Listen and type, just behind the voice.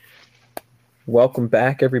Welcome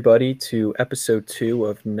back, everybody, to episode 2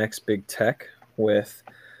 of Next Big Tech with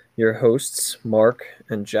your hosts, Mark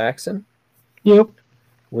and Jackson. Yep.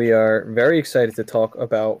 We are very excited to talk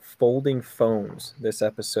about folding phones this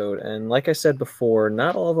episode. And like I said before,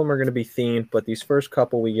 not all of them are going to be themed, but these first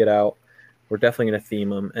couple we get out, we're definitely going to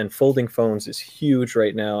theme them. And folding phones is huge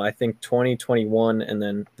right now. I think 2021 and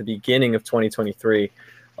then the beginning of 2023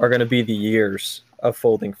 are going to be the years of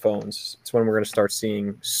folding phones. It's when we're going to start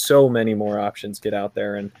seeing so many more options get out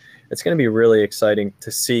there, and it's going to be really exciting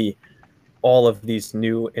to see all of these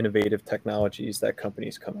new innovative technologies that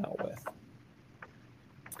companies come out with.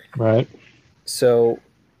 Right. So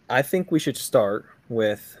I think we should start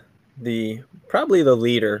with probably the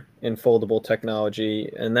leader in foldable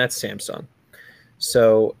technology, and that's Samsung.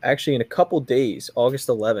 So actually in a couple days, August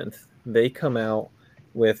 11th, they come out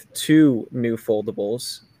with 2 new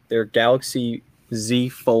foldables. Their Galaxy Z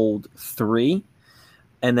Fold 3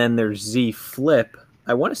 and then their Z Flip.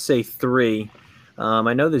 I want to say 3.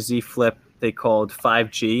 I know the Z Flip they called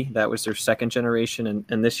 5G. That was their second generation,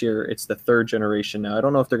 and this year it's the third generation now. I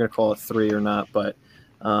don't know if they're going to call it 3 or not, but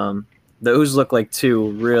those look like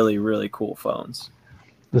 2 really, really cool phones.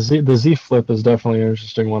 The Z Flip is definitely an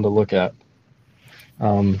interesting one to look at.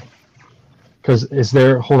 Because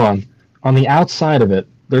hold on the outside of it,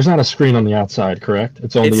 there's not a screen on the outside, correct?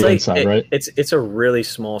 It's on the inside, right? It's a really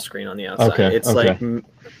small screen on the outside. Okay. It's like,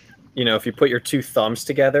 if you put your 2 thumbs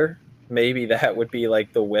together, maybe that would be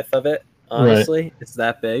like the width of it. Honestly, right. It's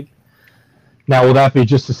that big. Now, will that be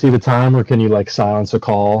just to see the time, or can you like silence a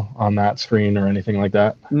call on that screen or anything like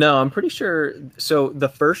that? No, I'm pretty sure. So the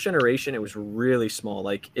first generation, it was really small.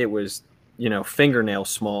 Like it was, fingernail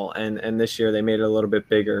small. And this year they made it a little bit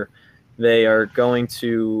bigger. They are going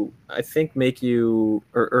to, I think, make you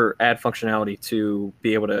or add functionality to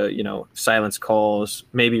be able to, silence calls,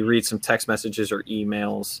 maybe read some text messages or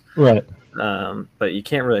emails. Right. But you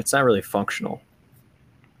can't really, it's not really functional.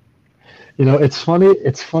 It's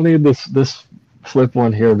funny this Flip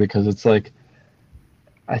one here, because it's like,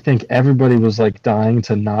 I think everybody was like dying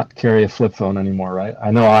to not carry a flip phone anymore, right?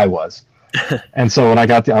 I know I was. And so when I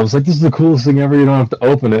was like, this is the coolest thing ever, you don't have to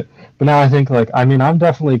open it. But now I think I'm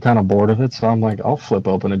definitely kind of bored of it, so I'm like, I'll flip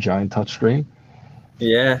open a giant touchscreen.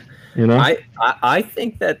 Yeah. I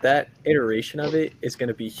think that iteration of it is going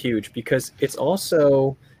to be huge, because it's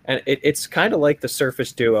also, and it's kind of like the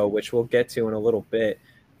Surface Duo, which we'll get to in a little bit,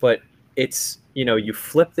 but it's, you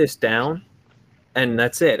flip this down and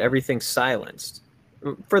that's it. Everything's silenced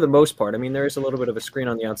for the most part. I mean, there is a little bit of a screen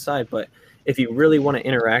on the outside, but if you really want to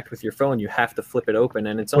interact with your phone, you have to flip it open,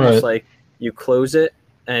 and it's almost like you close it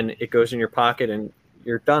and it goes in your pocket and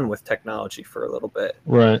you're done with technology for a little bit.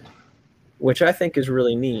 Right. Which I think is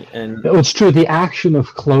really neat. And it's true. The action of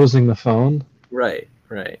closing the phone. Right.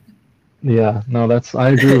 Yeah, no, I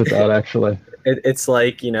agree with that, actually. It's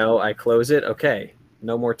like, I close it. Okay,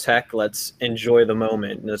 no more tech. Let's enjoy the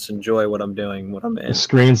moment. Let's enjoy what I'm doing, what I'm in. The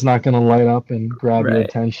screen's not going to light up and grab your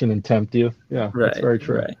attention and tempt you. Yeah, that's very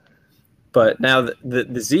true. Right. But now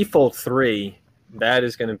the Z Fold 3, that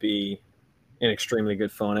is going to be an extremely good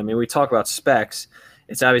phone. I mean, we talk about specs.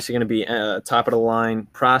 It's obviously going to be top of the line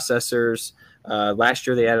processors. Last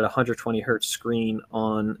year they added a 120 hertz screen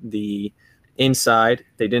on the inside.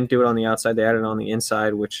 They didn't do it on the outside. They added it on the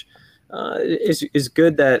inside, which is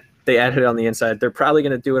good that they added it on the inside. They're probably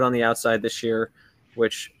going to do it on the outside this year,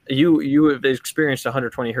 which you have experienced a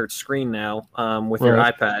 120 hertz screen now with your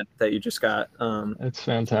iPad that you just got. It's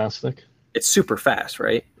fantastic. It's super fast,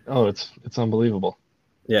 right? Oh, it's unbelievable.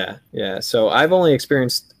 Yeah. So I've only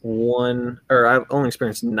experienced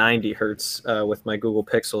 90 hertz with my Google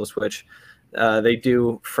Pixels, which they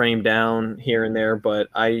do frame down here and there, but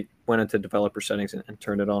I went into developer settings and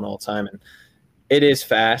turned it on all the time, and it is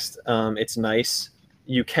fast. It's nice.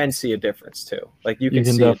 You can see a difference too. Like you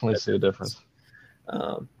can definitely see a difference.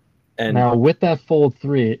 And now with that Fold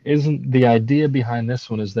 3, isn't the idea behind this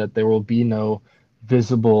one is that there will be no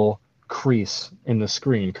visible crease in the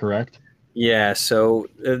screen, correct? Yeah, so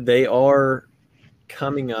they are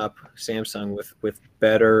coming up, Samsung, with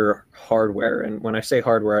better hardware. And when I say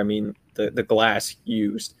hardware, I mean the glass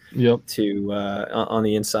used to on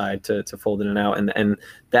the inside to fold in and out. And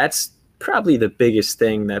that's probably the biggest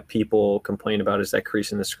thing that people complain about, is that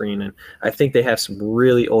crease in the screen. And I think they have some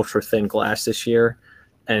really ultra thin glass this year,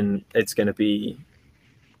 and it's going to be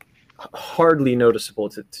hardly noticeable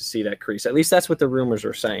to see that crease. At least that's what the rumors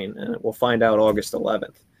are saying, and we'll find out August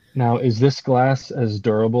 11th. Now, is this glass as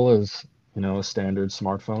durable as a standard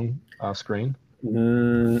smartphone screen?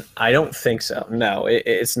 I don't think so. No,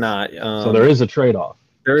 it's not. So there is a trade-off.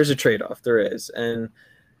 There is a trade-off. There is, and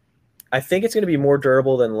I think it's going to be more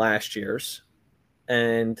durable than last year's.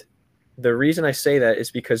 And the reason I say that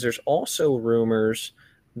is because there's also rumors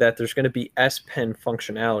that there's going to be S Pen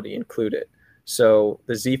functionality included. So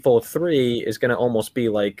the Z Fold 3 is going to almost be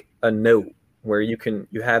like a note where you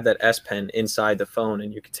have that S Pen inside the phone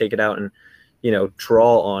and you can take it out and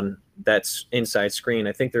draw on that inside screen.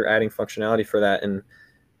 I think they're adding functionality for that, and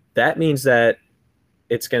that means that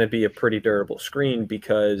it's going to be a pretty durable screen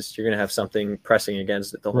because you're going to have something pressing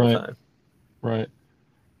against it the whole time. Right.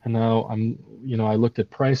 And now I looked at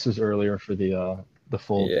prices earlier for the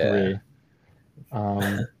Fold 3.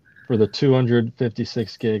 For the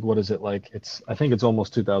 256 gig, what is it like? I think it's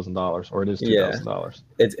almost $2,000, or it is $2,000.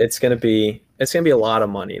 It's gonna be a lot of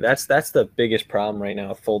money. That's the biggest problem right now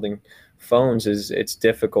with folding phones is it's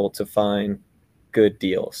difficult to find good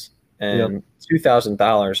deals. And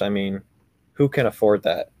 $2,000, I mean, who can afford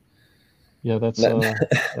that? Yeah, that's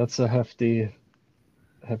a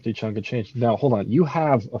hefty chunk of change. Now, hold on. You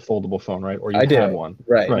have a foldable phone, right? Or you had one?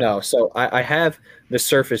 Right. No. So I have the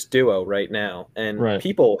Surface Duo right now, and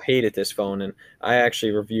people hated this phone, and I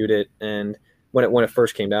actually reviewed it. And when it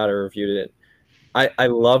first came out, I reviewed it. I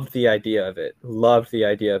loved the idea of it.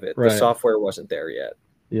 The software wasn't there yet.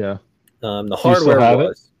 Yeah. The hardware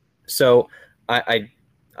was. So I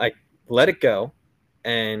let it go,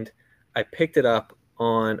 and I picked it up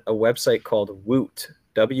on a website called Woot,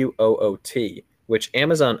 WOOT, which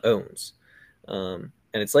Amazon owns. And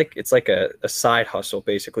it's like a side hustle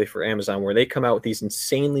basically for Amazon, where they come out with these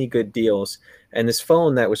insanely good deals. And this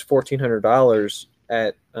phone that was $1,400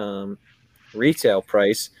 at retail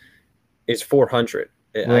price is $400.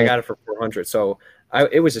 I got it for $400. So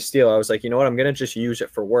it was a steal. I was like, you know what? I'm going to just use it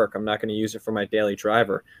for work. I'm not going to use it for my daily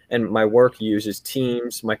driver. And my work uses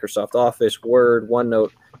Teams, Microsoft Office, Word,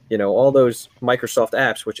 OneNote, all those Microsoft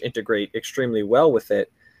apps, which integrate extremely well with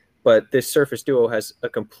it. But this Surface Duo has a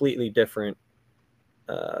completely different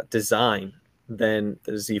design than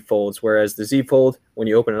the Z Folds. Whereas the Z Fold, when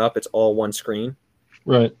you open it up, it's all one screen.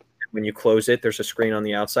 Right. When you close it, there's a screen on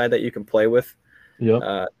the outside that you can play with.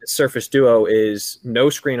 Yep. Surface Duo is no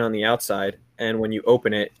screen on the outside, and when you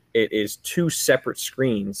open it, it is two separate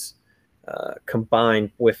screens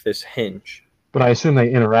combined with this hinge. But I assume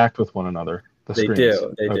they interact with one another. They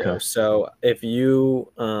do. So if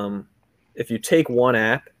you take one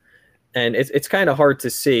app, and it's kind of hard to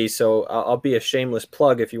see, so I'll be a shameless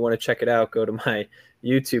plug. If you want to check it out, go to my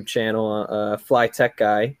YouTube channel, Fly Tech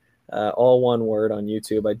Guy, all one word on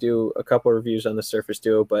YouTube. I do a couple of reviews on the Surface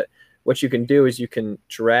Duo, but what you can do is you can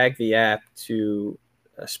drag the app to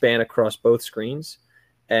span across both screens,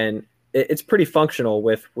 and it's pretty functional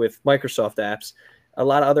with Microsoft apps. A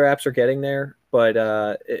lot of other apps are getting there, but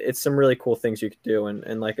it's some really cool things you could do.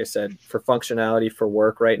 And like I said, for functionality for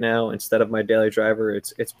work right now, instead of my daily driver,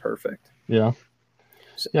 it's perfect. Yeah.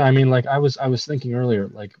 Yeah, I mean, like I was thinking earlier,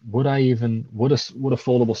 like would a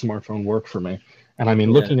foldable smartphone work for me? And I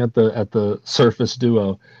mean, looking at the Surface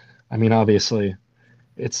Duo, I mean, obviously,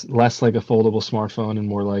 it's less like a foldable smartphone and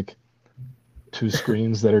more like two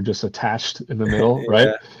screens that are just attached in the middle, right?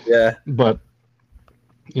 Yeah. But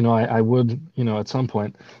I would, at some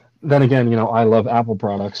point. Then again, I love Apple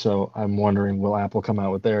products, so I'm wondering, will Apple come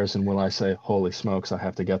out with theirs, and will I say, holy smokes, I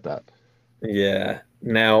have to get that? Yeah.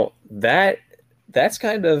 Now that's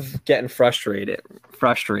kind of getting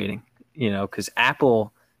frustrating, because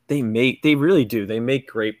Apple, they really do. They make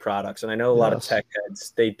great products. And I know a lot of tech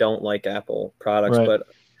heads, they don't like Apple products, but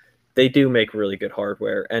they do make really good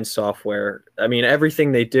hardware and software. I mean,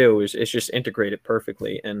 everything they do is just integrated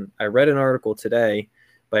perfectly. And I read an article today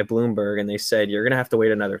by Bloomberg, and they said you're going to have to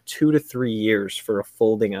wait another 2 to 3 years for a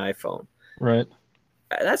folding iPhone. Right.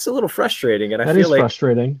 That's a little frustrating. And that is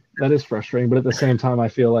frustrating. That is frustrating. But at the same time, I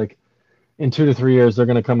feel like in 2 to 3 years, they're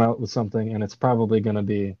going to come out with something, and it's probably going to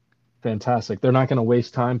be fantastic. They're not going to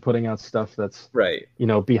waste time putting out stuff that's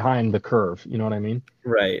behind the curve. You know what I mean?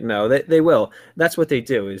 Right. No, they will. That's what they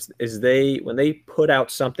do. Is when they put out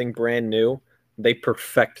something brand new, they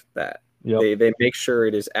perfect that. Yep. They make sure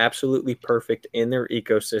it is absolutely perfect in their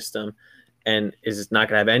ecosystem, and is not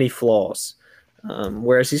going to have any flaws.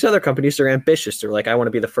 Whereas these other companies are ambitious. They're like, I want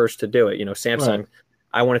to be the first to do it. Samsung,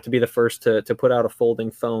 I want it to be the first to put out a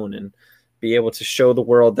folding phone and be able to show the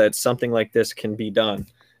world that something like this can be done.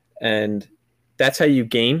 And that's how you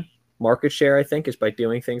gain market share, I think, is by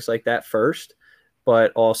doing things like that first.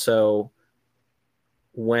 But also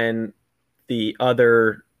when the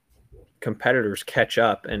other competitors catch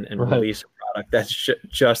up and release a product that's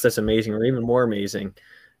just as amazing or even more amazing,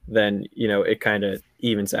 then, it kind of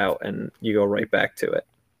evens out and you go right back to it.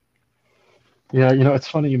 Yeah, it's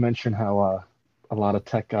funny you mentioned how a lot of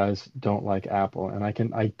tech guys don't like Apple. And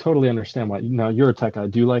I totally understand why. Now, you're a tech guy.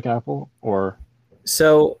 Do you like Apple or?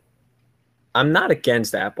 So I'm not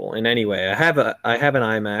against Apple in any way. I have an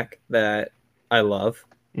iMac that I love.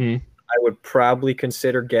 Mm. I would probably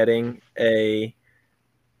consider getting a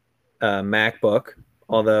MacBook.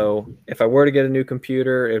 Although if I were to get a new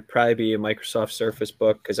computer, it'd probably be a Microsoft Surface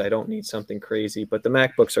Book because I don't need something crazy. But the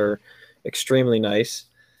MacBooks are extremely nice.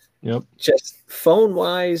 Yep. Just phone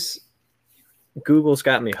wise, Google's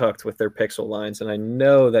got me hooked with their Pixel lines, and I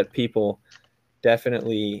know that people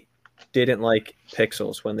definitely didn't like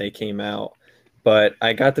Pixels when they came out. But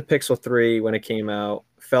I got the Pixel 3 when it came out,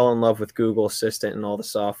 fell in love with Google Assistant and all the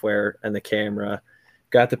software and the camera.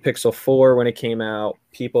 Got the Pixel 4 when it came out.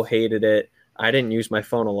 People hated it. I didn't use my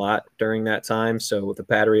phone a lot during that time, so the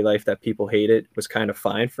battery life that people hated was kind of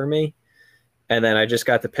fine for me. And then I just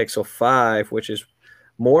got the Pixel 5, which is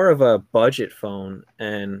more of a budget phone,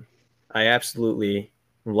 and I absolutely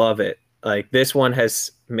love it. Like this one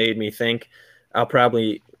has made me think I'll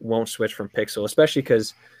probably won't switch from Pixel, especially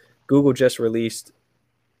because Google just released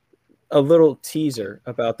a little teaser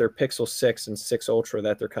about their Pixel 6 and 6 Ultra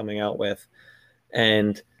that they're coming out with.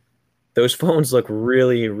 And those phones look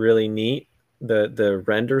really, really neat. The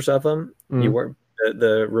renders of them, you Mm. weren't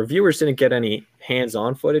the reviewers didn't get any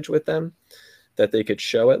hands-on footage with them that they could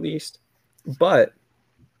show at least. But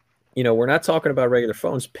we're not talking about regular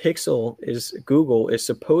phones. Google is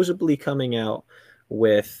supposedly coming out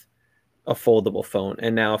with a foldable phone.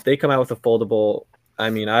 And now if they come out with a foldable,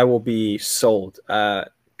 I mean, I will be sold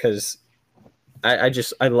because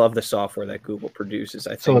I love the software that Google produces.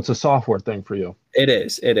 I So think it's a software thing for you. it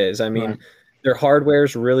is. It is. I mean, Right. their hardware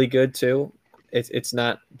is really good too. It's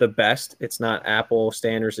not the best. It's not Apple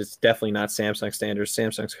standards. It's definitely not Samsung standards.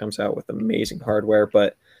 Samsung comes out with amazing hardware,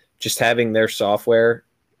 but just having their software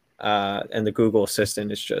and the Google Assistant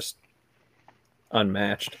is just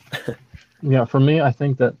unmatched. Yeah, for me, I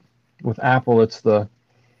think that with Apple, it's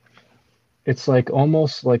like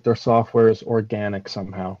almost like their software is organic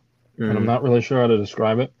somehow. And I'm Mm, not really sure how to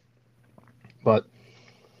describe it, but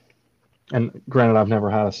and granted, I've never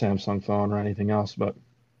had a Samsung phone or anything else, but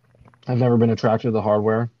I've never been attracted to the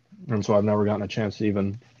hardware, and so I've never gotten a chance to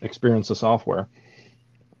even experience the software.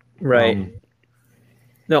 right. Um,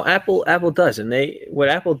 No, Apple does, and what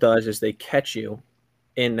Apple does is they catch you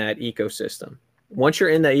in that ecosystem. Once you're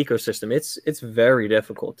in that ecosystem, it's very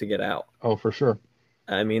difficult to get out. oh, for sure.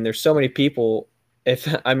 I mean, there's so many people. If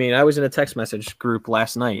I mean, I was in a text message group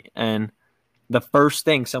last night, and the first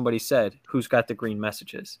thing somebody said, "Who's got the green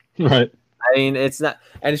messages?" Right, I mean, it's not,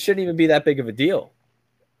 and it shouldn't even be that big of a deal.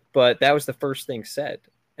 But that was the first thing said,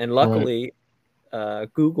 and right. luckily,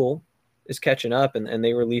 Google is catching up, and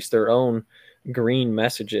they released their own green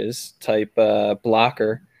messages type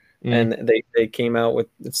blocker, Mm, and they came out with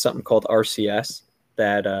something called RCS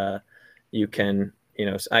that you can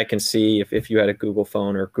I can see if you had a Google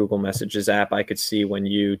phone or Google Messages app, I could see when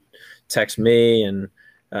you text me and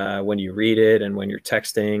when you read it and when you're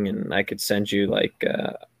texting, and I could send you like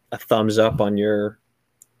a thumbs up on your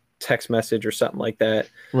text message or something like that.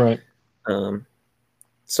 right, Um,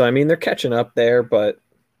 so I mean they're catching up there, but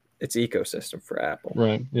it's ecosystem for Apple.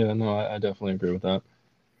 right. Yeah, no, I definitely agree with that.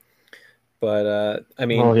 But I Well,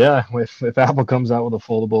 mean, yeah, if Apple comes out with a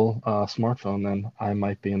foldable smartphone, then I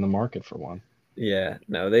might be in the market for one. yeah,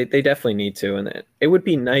 no, they definitely need to, and it would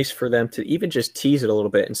be nice for them to even just tease it a little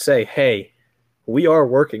bit and say, "Hey, we are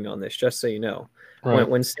working on this." Just so you know, Right.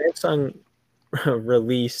 when Samsung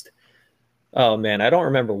released, oh man, I don't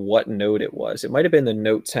remember what Note it was. It might have been the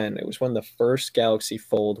Note 10. It was when the first Galaxy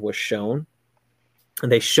Fold was shown,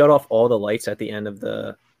 and they shut off all the lights at the end of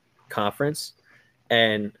the conference,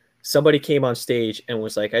 and somebody came on stage and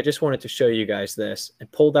was like, "I just wanted to show you guys this,"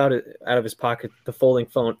 and pulled out of his pocket the folding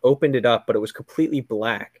phone, opened it up, but it was completely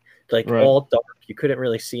black, like Right. all dark. You couldn't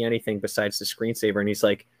really see anything besides the screensaver. And he's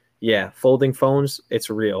like, "Yeah, folding phones,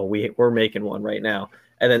 it's real. We're making one right now."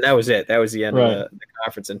 And then that was it. That was the end of Right. the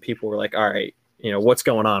conference, and people were like, "All right, what's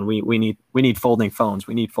going on? We need folding phones.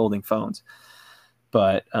 We need folding phones."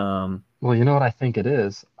 But Well, you know what I think it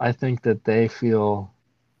is? I think that they feel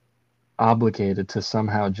obligated to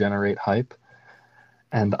somehow generate hype,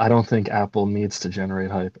 and I don't think Apple needs to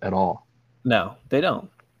generate hype at all. no, they don't.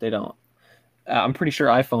 They don't. I'm pretty sure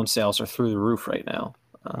iPhone sales are through the roof right now.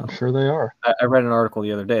 I'm Um, sure they are. I read an article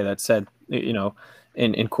the other day that said,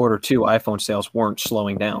 in quarter two, iPhone sales weren't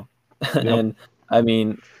slowing down. Yep. And I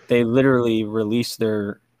mean, they literally release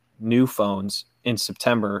their new phones in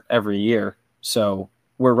September every year. So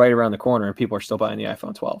we're right around the corner and people are still buying the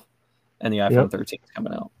iPhone 12 and the iPhone Yep. 13 is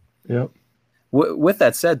coming out. Yep. With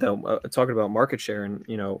that said, though, talking about market share and,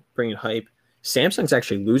 bringing hype, Samsung's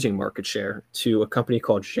actually losing market share to a company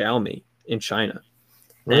called Xiaomi in China.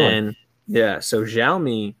 Really? And yeah, so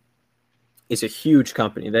Xiaomi is a huge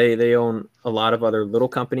company. They own a lot of other little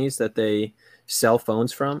companies that they sell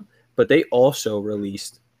phones from, but they also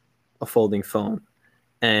released a folding phone,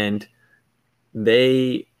 and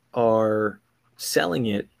they are selling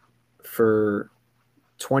it for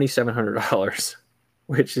 $2,700,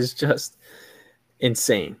 which is just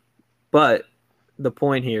insane. But the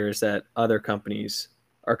point here is that other companies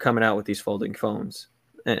are coming out with these folding phones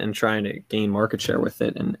and trying to gain market share with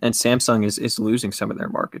it. And Samsung is losing some of their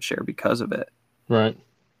market share because of it. Right.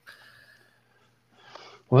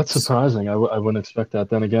 Well, that's surprising. I wouldn't expect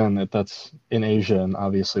that. Then again, that's in Asia, and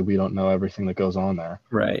obviously we don't know everything that goes on there.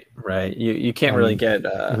 Right. You can't really get the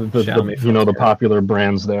Xiaomi phones the here. popular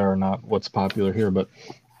brands there are not what's popular here. But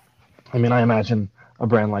I mean, I imagine a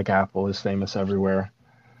brand like Apple is famous everywhere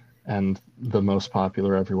and the most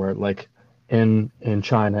popular everywhere. Like in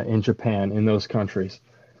China, in Japan, in those countries,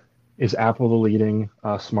 is Apple the leading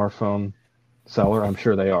smartphone seller? I'm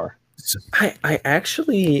sure they are. I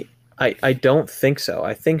actually I don't think so.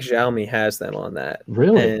 I think Xiaomi has them on that.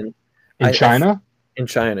 Really? And In China? in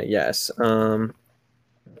China, yes.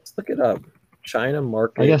 Let's look it up. China I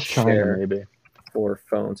market guess China share maybe. for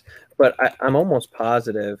phones. But I'm almost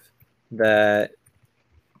positive that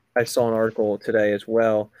I saw an article today as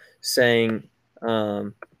well saying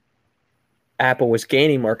Apple was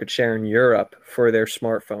gaining market share in Europe for their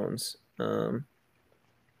smartphones.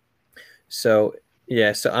 So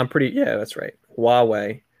yeah, so yeah, that's right.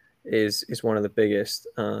 Huawei is one of the biggest.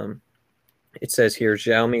 It says here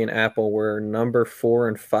Xiaomi and Apple were number 4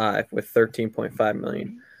 and 5 with 13.5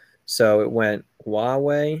 million. So it went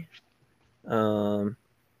Huawei, and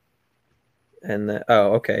then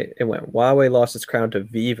it went Huawei lost its crown to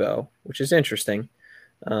Vivo, which is interesting,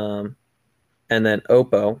 and then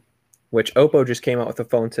Oppo, which Oppo just came out with a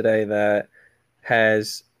phone today that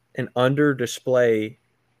has an under display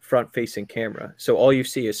front facing camera. So all you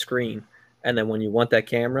see is screen, and then when you want that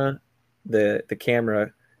camera, the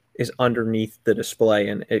camera is underneath the display,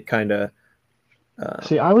 and it kind of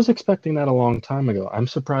See, I was expecting that a long time ago. I'm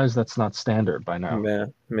surprised that's not standard by now.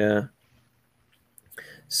 yeah.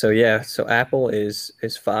 So Apple is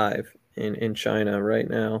 5 in China right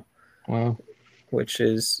now. Wow. Which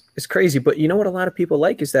is crazy. But you know what a lot of people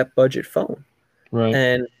like is that budget phone. Right.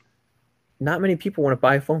 And not many people want to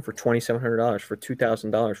buy a phone for $2,700, for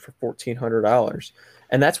 $2,000, for $1,400.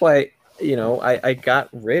 And that's why, I got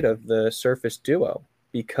rid of the Surface Duo,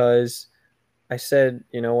 because I said,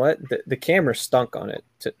 you know what, the camera stunk on it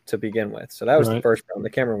to begin with. So that was the first problem. The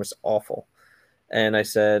camera was awful. And I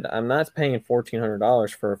said, I'm not paying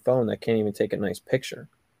 $1,400 for a phone that can't even take a nice picture.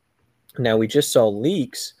 Now, we just saw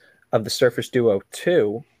leaks of the Surface Duo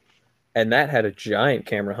 2, and that had a giant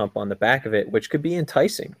camera hump on the back of it, which could be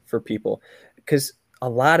enticing for people because a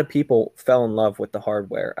lot of people fell in love with the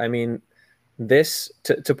hardware. I mean, this,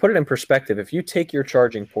 to put it in perspective, if you take your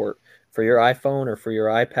charging port for your iPhone or for your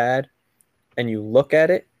iPad and you look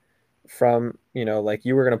at it from, like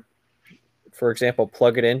you were going to, for example,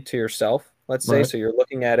 plug it into yourself, let's say, so you're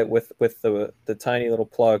looking at it with the tiny little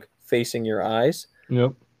plug facing your eyes.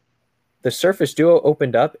 Yep. The Surface Duo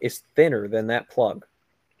opened up is thinner than that plug.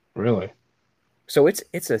 Really? So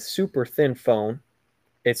it's a super thin phone.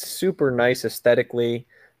 It's super nice aesthetically.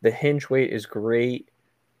 The hinge weight is great.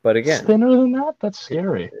 But again, it's thinner than that? That's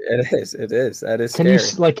scary. It is. That is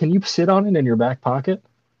scary. Can you sit on it in your back pocket?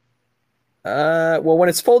 Well, when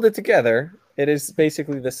it's folded together, it is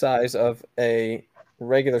basically the size of a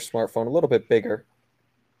regular smartphone, a little bit bigger.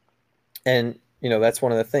 And that's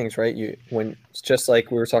one of the things, right? It's just like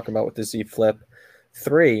we were talking about with the Z Flip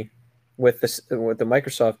 3 with the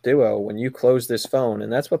Microsoft Duo, when you close this phone,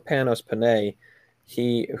 and that's what Panos Panay,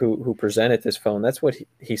 who presented this phone, that's what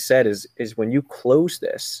he said is when you close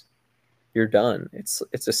this, you're done. It's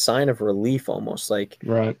a sign of relief, almost like,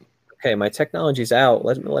 right, okay, my technology's out.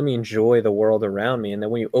 Let me enjoy the world around me. And then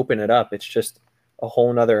when you open it up, it's just a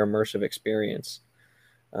whole nother immersive experience.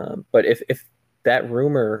 But if that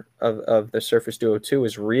rumor of the Surface Duo 2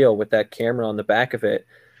 is real with that camera on the back of it,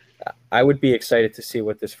 I would be excited to see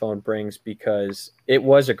what this phone brings, because it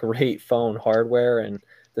was a great phone hardware and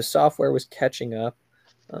the software was catching up.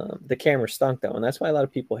 The camera stunk though, and that's why a lot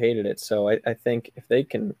of people hated it. So I think if they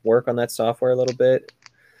can work on that software a little bit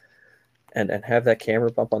and have that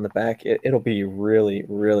camera bump on the back, it'll be really,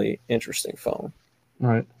 really interesting phone.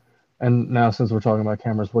 Right. And now, since we're talking about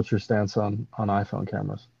cameras, what's your stance on iPhone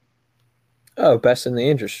cameras? Oh, best in the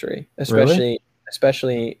industry, especially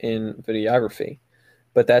in videography.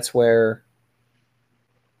 But that's where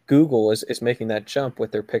Google is making that jump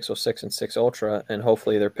with their Pixel 6 and 6 Ultra, and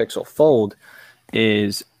hopefully their Pixel Fold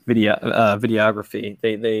is videography.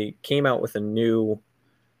 They came out with a new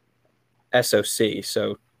SoC,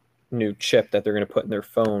 so new chip that they're going to put in their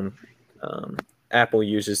phone. Apple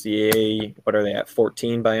uses the what are they at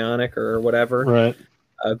 14 Bionic or whatever. Right.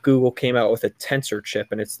 Google came out with a Tensor chip,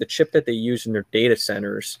 and it's the chip that they use in their data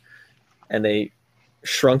centers, and they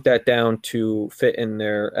shrunk that down to fit in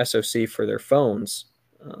their SoC for their phones.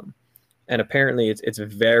 And apparently it's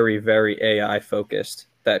very, very AI focused,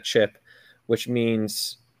 that chip, which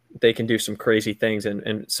means they can do some crazy things.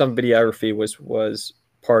 And some videography was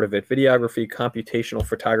part of it. Videography, computational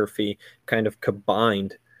photography kind of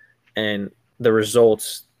combined. And the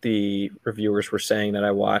results, the reviewers were saying that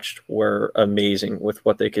I watched, were amazing with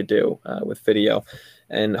what they could do with video.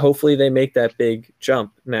 And hopefully they make that big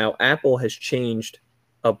jump. Now, Apple has changed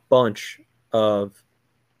a bunch of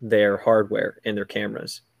their hardware in their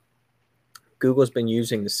cameras. Google's been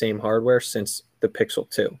using the same hardware since the Pixel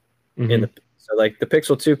 2. Mm-hmm. So like the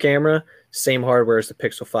Pixel 2 camera, same hardware as the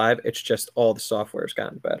Pixel 5. It's just all the software has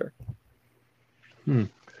gotten better. Yeah,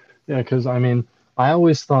 because I mean, I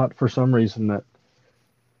always thought for some reason that,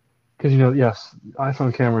 because yes,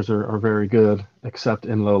 iPhone cameras are very good, except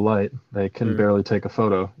in low light. They can barely take a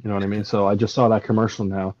photo. You know what I mean? So I just saw that commercial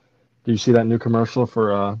now. Did you see that new commercial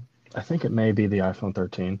for, I think it may be the iPhone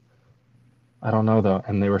 13. I don't know though.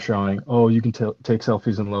 And they were showing, oh, you can take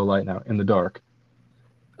selfies in low light now, in the dark.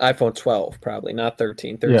 iPhone 12, probably, not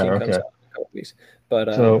 13. Yeah, 13 comes okay. out in a couple weeks.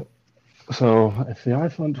 But So if the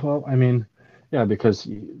iPhone 12, I mean, yeah, because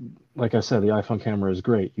like I said, the iPhone camera is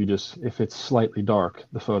great. If it's slightly dark,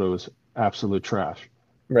 the photo is absolute trash.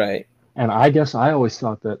 right. And I guess I always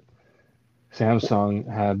thought that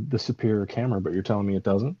Samsung had the superior camera, but you're telling me it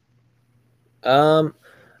doesn't?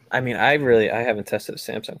 I mean, I haven't tested a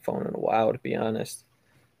Samsung phone in a while, to be honest.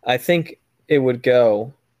 I think it would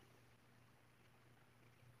go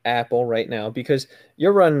Apple right now, because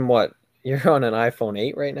you're running what? You're on an iPhone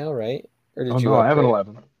 8 right now, right? Or Oh did you no, I have an upgrade?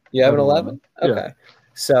 11. You I have have an an 11. 11? Yeah. Okay.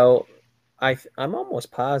 So I'm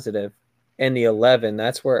almost positive in the 11,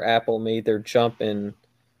 that's where Apple made their jump in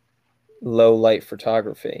low light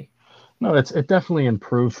photography. No, it definitely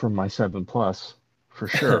improved from my 7 Plus, for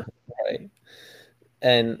sure. Right.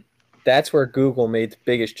 And that's where Google made the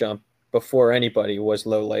biggest jump before anybody, was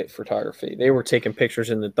low light photography. They were taking pictures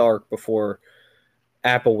in the dark before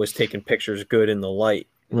Apple was taking pictures good in the light.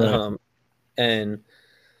 Right. And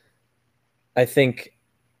I think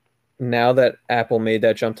now that Apple made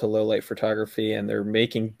that jump to low light photography and they're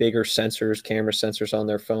making bigger sensors, camera sensors on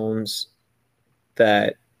their phones,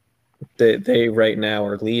 that they right now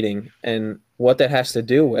are leading. And what that has to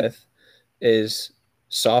do with is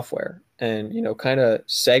software. And, kind of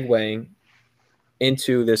segueing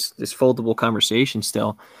into this foldable conversation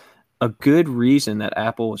still, a good reason that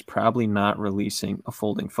Apple was probably not releasing a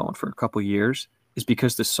folding phone for a couple years is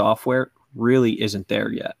because the software really isn't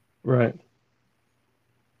there yet. Right.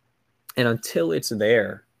 And until it's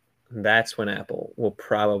there, that's when Apple will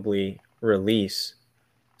probably release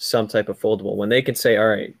some type of foldable. When they can say, all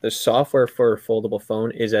right, the software for a foldable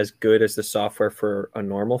phone is as good as the software for a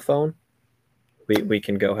normal phone, we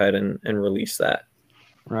can go ahead and release that.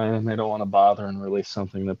 Right. And they don't want to bother and release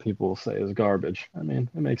something that people will say is garbage. I mean,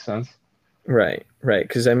 it makes sense. Right, right.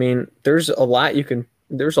 Because I mean, there's a lot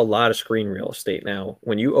of screen real estate now.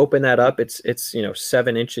 When you open that up, it's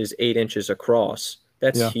 7 inches, 8 inches across.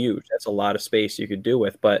 That's Yeah. huge. That's a lot of space you could do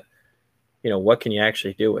with. But what can you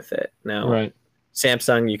actually do with it now? Right.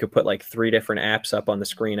 Samsung, you could put like 3 different apps up on the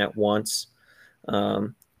screen at once.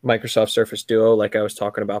 Microsoft Surface Duo, like I was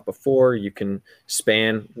talking about before, you can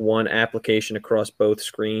span one application across both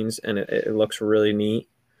screens, and it looks really neat.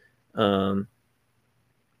 And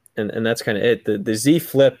that's kind of it. The Z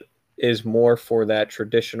Flip is more for that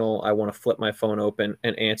traditional, I want to flip my phone open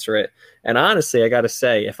and answer it. And honestly, I got to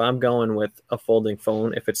say, if I'm going with a folding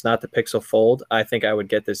phone, if it's not the Pixel Fold, I think I would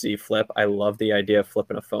get the Z Flip. I love the idea of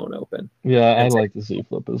flipping a phone open. Yeah, I like the Z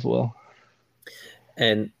Flip as well.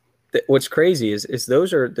 And what's crazy is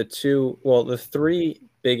those are the 3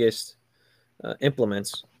 biggest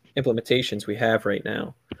implementations we have right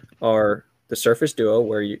now are the Surface Duo,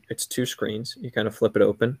 where it's 2 screens, you kind of flip it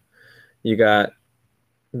open. You got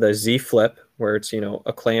the Z Flip, where it's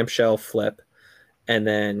a clamshell flip, and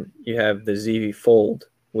then you have the Z Fold,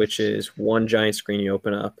 which is 1 giant screen you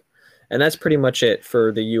open up, and that's pretty much it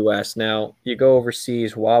for the US. Now you go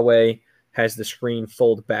overseas, Huawei has the screen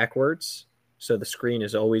fold backwards, so the screen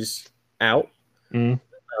is always out. Mm.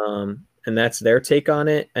 And that's their take on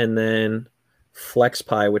it. And then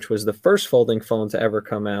FlexPi, which was the first folding phone to ever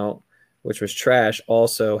come out, which was trash,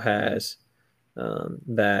 also has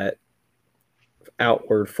that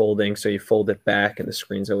outward folding, so you fold it back and the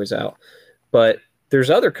screen's always out. But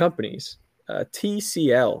there's other companies,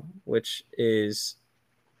 TCL, which is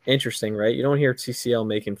interesting, right? You don't hear TCL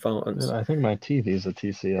making phones. I think my TV's a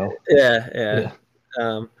TCL. Yeah, yeah. Yeah.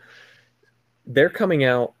 Um, they're coming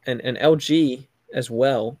out, and LG as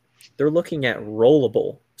well. They're looking at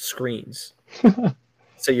rollable screens.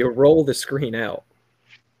 So you roll the screen out.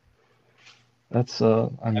 That's I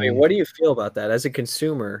I mean, mean, what do you feel about that as a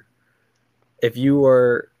consumer? If you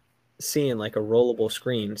were seeing like a rollable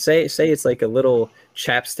screen, say it's like a little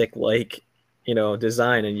chapstick like,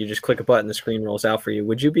 design, and you just click a button, the screen rolls out for you.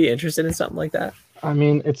 Would you be interested in something like that?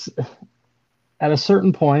 it's at a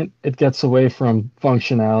certain point it gets away from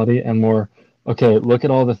functionality and more, okay, look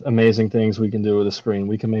at all the amazing things we can do with a screen.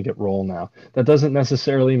 We can make it roll now. That doesn't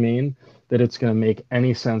necessarily mean that it's going to make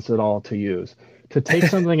any sense at all to use. To take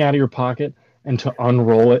something out of your pocket and to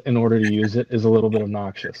unroll it in order to use it is a little bit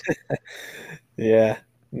obnoxious. Yeah.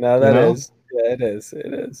 No, You that know? is. Yeah, it is.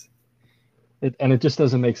 It is. And it just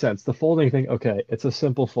doesn't make sense. The folding thing, okay, it's a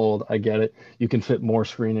simple fold. I get it. You can fit more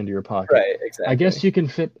screen into your pocket. Right, I guess exactly. you can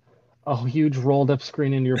fit a huge rolled up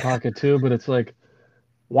screen into your pocket too, but it's like,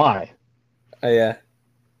 why? Yeah.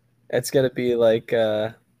 It's gonna be like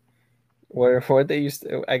what they used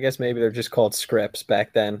to, I guess maybe they're just called scripts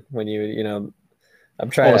back then when I'm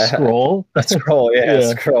trying Oh, a to scroll? a scroll, yeah, a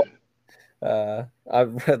Yeah, scroll.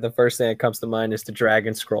 The first thing that comes to mind is the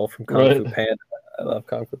dragon scroll from Kung right. Fu Panda. I love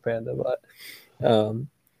Kung Fu Panda, but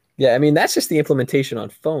yeah, I mean that's just the implementation on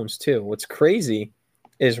phones too. What's crazy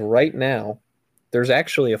is right now there's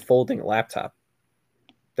actually a folding laptop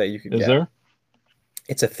that you could Is get. there?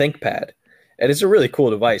 It's a ThinkPad, and it's a really cool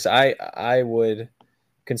device. I would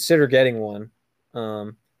consider getting one.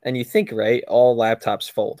 And you think, right, all laptops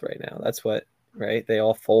fold right now. That's what, right? They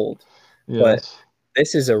all fold. But Yes.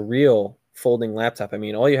 this is a real folding laptop. I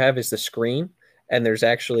mean, all you have is the screen, and there's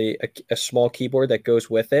actually a small keyboard that goes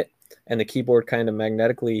with it, and the keyboard kind of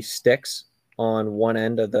magnetically sticks on one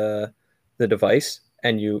end of the device,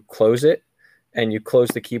 and you close it, and you close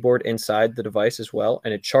the keyboard inside the device as well,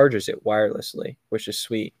 and it charges it wirelessly, which is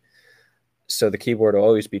sweet. So the keyboard will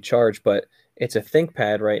always be charged, but it's a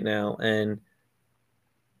ThinkPad right now, and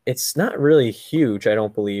it's not really huge, I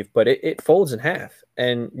don't believe, but it folds in half,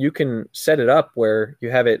 and you can set it up where you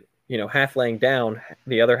have it, half laying down,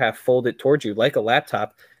 the other half folded towards you like a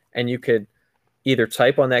laptop, and you could either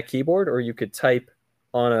type on that keyboard or you could type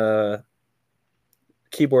on a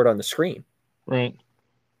keyboard on the screen. Right.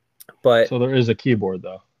 But So there is a keyboard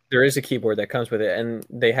though. there is a keyboard that comes with it, and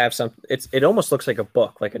they have some. It almost looks like a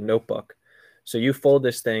book, like a notebook. So you fold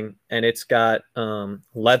this thing, and it's got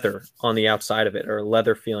leather on the outside of it, or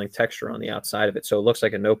leather feeling texture on the outside of it. So it looks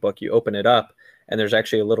like a notebook. You open it up, and there's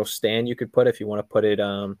actually a little stand you could put if you want to put it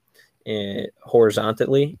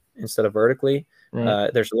horizontally instead of vertically.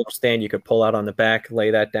 Right. There's a little stand you could pull out on the back,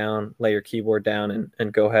 lay that down, lay your keyboard down,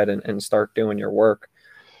 and go ahead and start doing your work.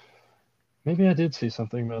 Maybe I did see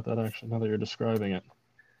something about that actually, now that you're describing it.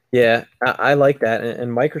 Yeah, I like that.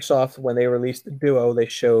 And Microsoft, when they released the Duo, they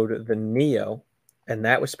showed the Neo, and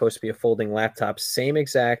that was supposed to be a folding laptop, same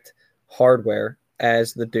exact hardware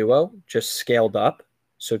as the Duo, just scaled up.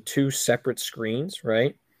 So two separate screens,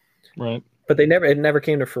 right? Right. But it never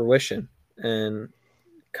came to fruition, and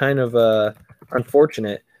kind of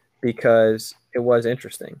unfortunate because it was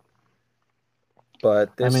interesting. But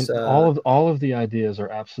I this, mean, all of the ideas are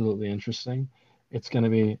absolutely interesting. It's going to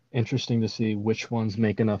be interesting to see which ones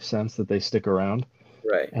make enough sense that they stick around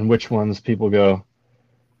right? and which ones people go,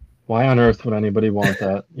 why on earth would anybody want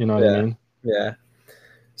that? You know what I Yeah, mean? yeah.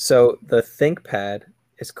 So the ThinkPad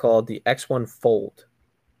is called the X1 Fold.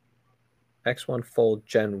 X1 Fold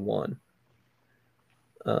Gen 1.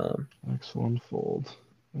 X1 Fold.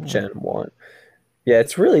 Yeah. Gen 1. Yeah,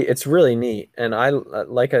 it's really neat. And I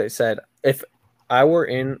like I said, if I were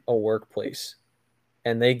in a workplace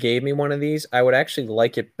and they gave me one of these, I would actually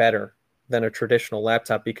like it better than a traditional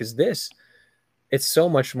laptop because it's so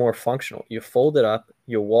much more functional. You fold it up,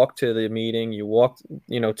 you walk to the meeting, you walk,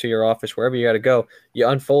 to your office, wherever you got to go, you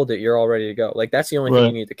unfold it, you're all ready to go. Like that's the only thing you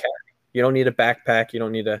Right. need to carry. You don't need a backpack, you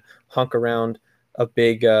don't need to hunk around a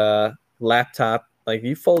big laptop. Like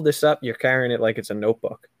you fold this up, you're carrying it like it's a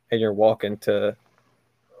notebook and you're walking to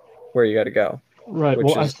where you got to go, Right. which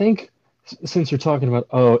Well, I is think since you're talking about,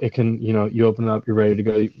 oh, it can, you open it up, you're ready to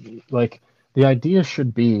go. Like the idea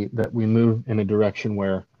should be that we move in a direction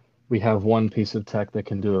where we have one piece of tech that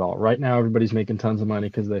can do it all. Right now, everybody's making tons of money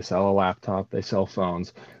because they sell a laptop, they sell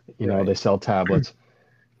phones, right. they sell tablets.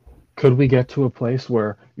 Could we get to a place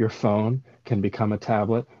where your phone can become a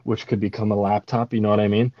tablet, which could become a laptop? You know what I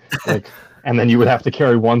mean? Like, and then you would have to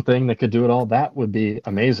carry one thing that could do it all. That would be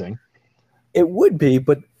amazing. It would be,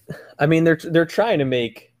 but I mean, they're trying to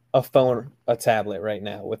make a phone a tablet right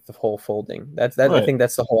now with the whole folding. I Right. think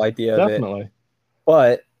that's the whole idea of it. Definitely.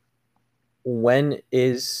 But when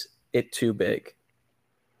is it too big?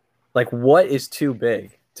 Like, what is too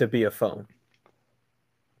big to be a phone?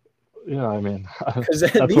 Yeah, I mean, Because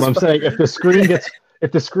that's what these, I'm saying. If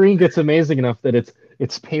the screen gets amazing enough that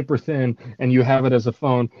it's paper thin and you have it as a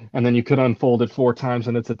phone, and then you could unfold it 4 times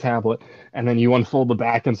and it's a tablet, and then you unfold the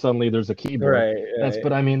back and suddenly there's a keyboard. right,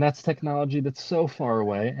 But right, I mean, that's technology that's so far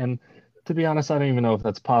away. And to be honest, I don't even know if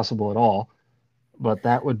that's possible at all. But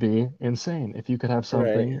that would be insane if you could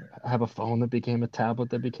right. have a phone that became a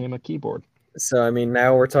tablet that became a keyboard. So I mean,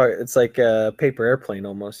 now we're talking. It's like a paper airplane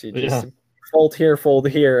almost. You Yeah. just fold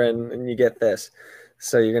here, and you get this.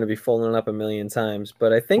 So you're going to be folding it up a million times.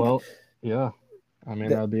 But I think Well, yeah. I mean,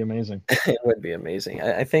 that that would be amazing. it would be amazing.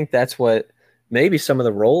 I think that's what maybe some of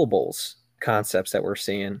the rollables concepts that we're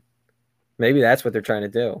seeing. Maybe that's what they're trying to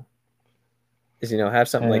do. Is have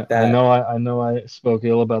something And like that. I know I spoke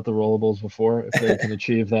ill about the rollables before. If they can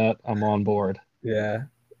achieve that, I'm on board. Yeah.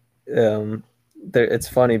 Um, it's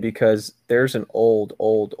funny because there's an old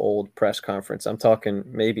press conference. I'm talking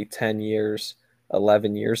maybe 10 years,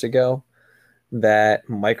 11 years ago that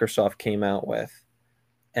Microsoft came out with,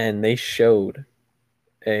 and they showed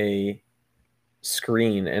a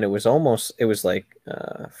screen, and it was like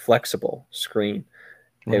flexible screen.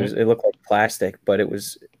 Right. It looked like plastic, but it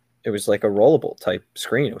was like a rollable type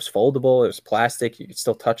screen. It was foldable. It was plastic. You could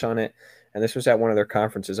still touch on it. And this was at one of their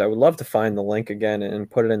conferences. I would love to find the link again and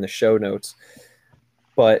put it in the show notes.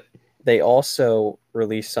 But they also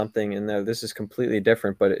released something, and this is completely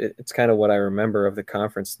different, but it's kind of what I remember of the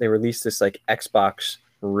conference. They released this like Xbox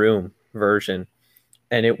Room version,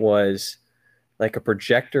 and it was like a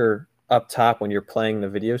projector up top when you're playing the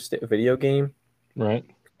video game, Right.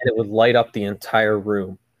 and it would light up the entire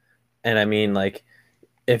room. And I mean, like,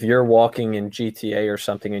 if you're walking in GTA or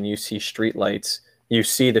something and you see street lights, you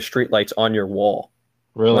see the street lights on your wall.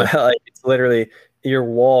 Really. Like, it's literally your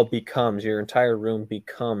wall becomes your entire room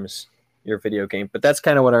becomes your video game. But that's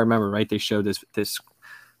kind of what I remember, right? They showed this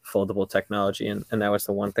foldable technology, and that was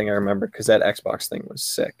the one thing I remember because that Xbox thing was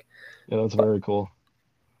sick. Yeah, that's very cool.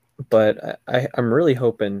 But I'm really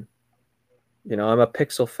hoping, I'm a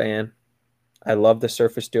Pixel fan. I love the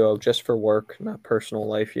Surface Duo just for work, not personal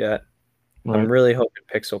life yet. I'm Right. really hoping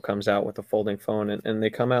Pixel comes out with a folding phone and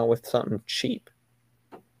they come out with something cheap.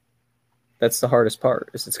 That's the hardest part.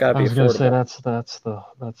 Is it's got to I be was gonna say affordable.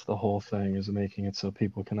 that's the whole thing is making it so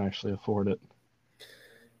people can actually afford it.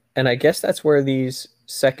 And I guess that's where these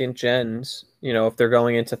second gens, if they're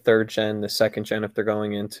going into third gen, the second gen, if they're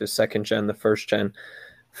going into second gen, the first gen,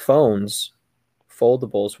 phones,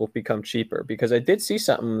 foldables will become cheaper because I did see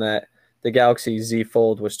something that the Galaxy Z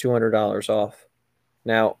Fold was $200 off.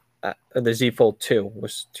 Now, the Z Fold 2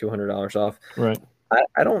 was $200 off. Right.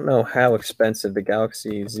 I don't know how expensive the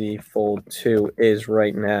Galaxy Z Fold 2 is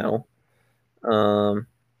right now. Let's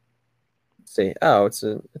see. Oh, it's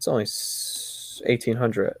only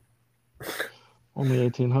 1800. Only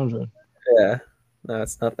 1,800. Yeah, no,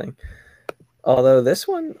 it's nothing. Although this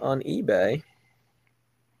one on eBay,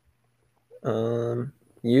 um,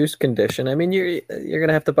 used condition. I mean, you're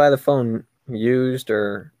gonna have to buy the phone used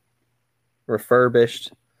or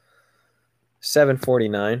refurbished.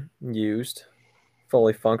 749 used,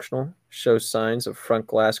 fully functional. Shows signs of front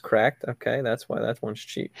glass cracked. Okay, that's why that one's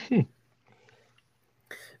cheap.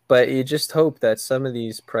 But you just hope that some of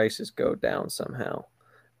these prices go down somehow.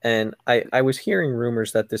 And I was hearing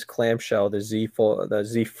rumors that this clamshell, the Z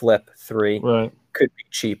Flip 3, Right. could be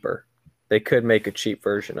cheaper. They could make a cheap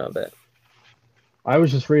version of it. I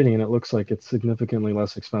was just reading, and it looks like it's significantly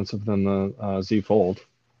less expensive than the Z Fold.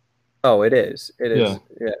 Oh, it is. It Yeah. is.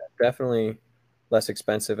 Yeah, definitely less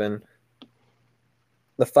expensive. And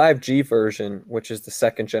the 5G version, which is the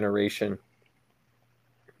second generation,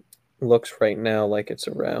 looks right now like it's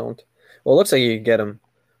around. Well, it looks like you can get them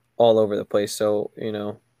all over the place. So,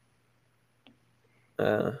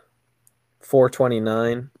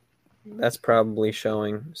 429, that's probably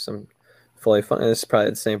showing some fully fun. This is probably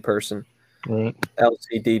the same person. Right.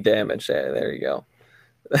 LCD damage. There you go.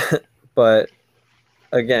 But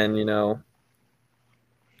again,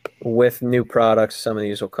 with new products, some of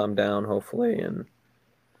these will come down hopefully, and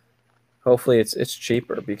hopefully it's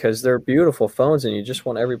cheaper because they're beautiful phones and you just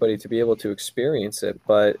want everybody to be able to experience it.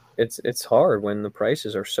 But it's hard when the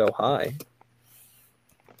prices are so high.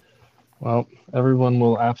 Well, everyone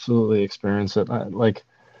will absolutely experience it.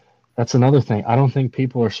 That's another thing. I don't think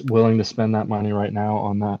people are willing to spend that money right now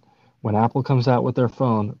on that. When Apple comes out with their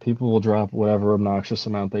phone, people will drop whatever obnoxious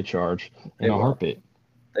amount they charge in They a will. heartbeat.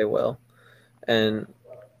 They will. And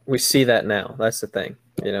we see that now. That's the thing.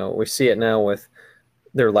 We see it now with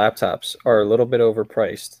their laptops are a little bit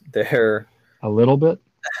overpriced. A little bit?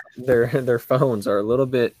 Their phones are a little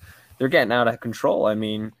bit they're getting out of control. I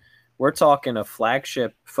mean, we're talking a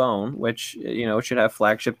flagship phone, which, you know, should have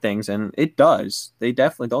flagship things, and it does. They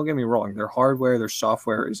definitely, don't get me wrong, their hardware, their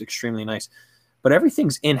software is extremely nice, but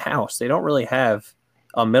everything's in-house. They don't really have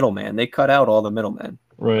a middleman. They cut out all the middlemen.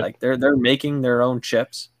 Right. Like they're making their own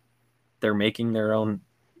chips. They're making their own,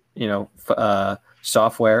 you know,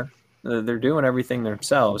 software. They're doing everything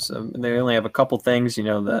themselves. They only have a couple things, you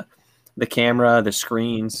know, the camera, the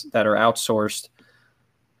screens that are outsourced.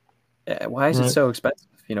 Why is it so expensive?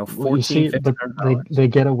 You know, Well, you see, but $1,400. they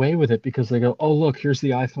get away with it because they go, oh, look, here's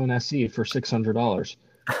the iPhone SE for $600.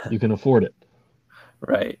 You can afford it.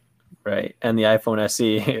 Right. And the iPhone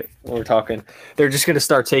SE, we're talking, they're just going to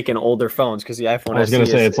start taking older phones because the iPhone SE. I was going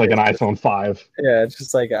to say it's like an iPhone 5. Yeah, it's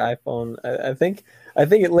just like an iPhone. I think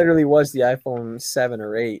it literally was the iPhone 7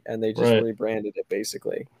 or 8, and they just rebranded it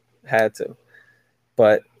basically. Had to.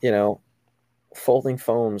 But, you know, folding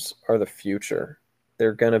phones are the future.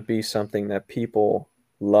 They're going to be something that people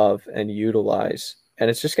love and utilize. And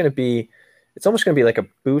it's just going to be, it's almost going to be like a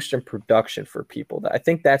boost in production for people. I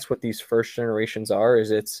think that's what these first generations are,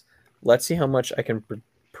 is it's, let's see how much I can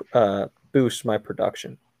boost my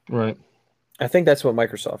production. Right. I think that's what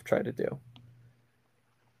Microsoft tried to do.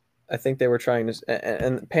 I think they were trying to,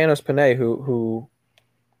 and Panos Panay, who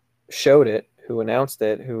showed it, who announced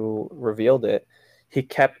it, who revealed it, he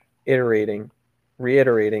kept reiterating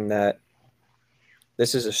that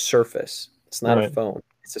this is a Surface. It's not a phone.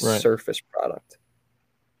 It's a Surface product.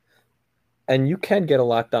 And you can get a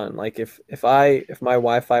lot done. Like if my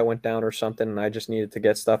Wi-Fi went down or something and I just needed to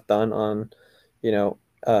get stuff done on, you know,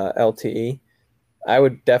 LTE, I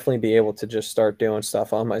would definitely be able to just start doing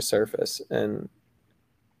stuff on my Surface and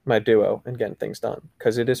my Duo and getting things done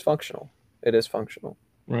because it is functional. It is functional.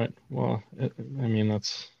 Right. Well, I mean,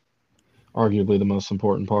 that's arguably the most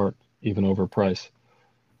important part, even over price.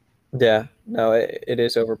 Yeah. No, it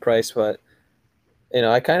is overpriced, but, you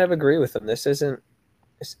know, I kind of agree with them. This isn't.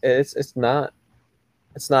 It's not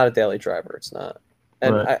a daily driver. It's not.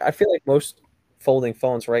 And I feel like most folding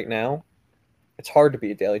phones right now, it's hard to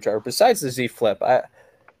be a daily driver. Besides the Z Flip, I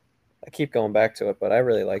keep going back to it, but I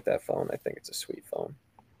really like that phone. I think it's a sweet phone.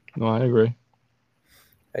 No, I agree.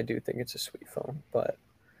 I do think it's a sweet phone, but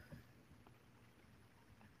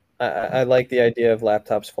I like the idea of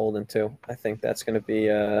laptops folding too. I think that's going to be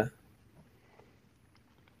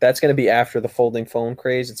after the folding phone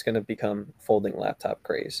craze. It's going to become folding laptop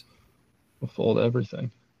craze. We'll fold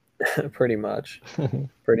everything. Pretty much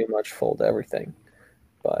fold everything.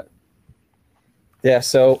 But yeah,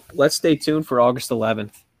 so let's stay tuned for August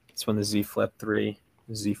 11th. It's when the Z Flip 3,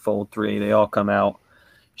 Z Fold 3, they all come out.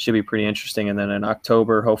 Should be pretty interesting. And then in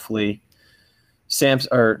October, hopefully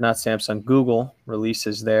Google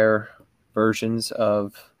releases their versions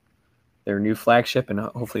of their new flagship and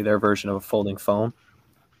hopefully their version of a folding phone.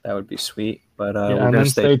 That would be sweet. But and then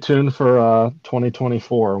stay tuned for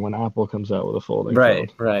 2024 when Apple comes out with a folding phone.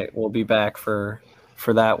 Right. We'll be back for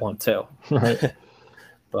that one too. Right.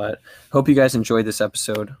 But hope you guys enjoyed this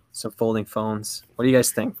episode. Some folding phones. What do you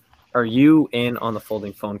guys think? Are you in on the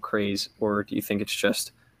folding phone craze, or do you think it's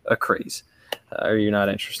just a craze? Are you not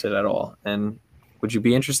interested at all? And would you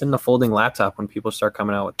be interested in the folding laptop when people start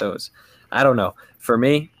coming out with those? I don't know. For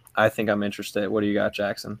me, I think I'm interested. What do you got,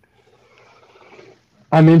 Jackson?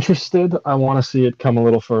 I'm interested. I want to see it come a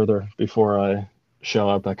little further before I shell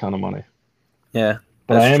out that kind of money. Yeah.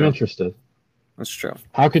 But I am interested. That's true.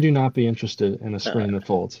 How could you not be interested in a screen that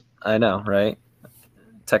folds? I know, right?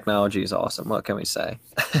 Technology is awesome. What can we say?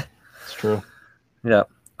 It's true. Yeah.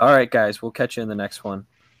 All right, guys. We'll catch you in the next one.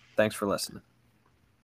 Thanks for listening.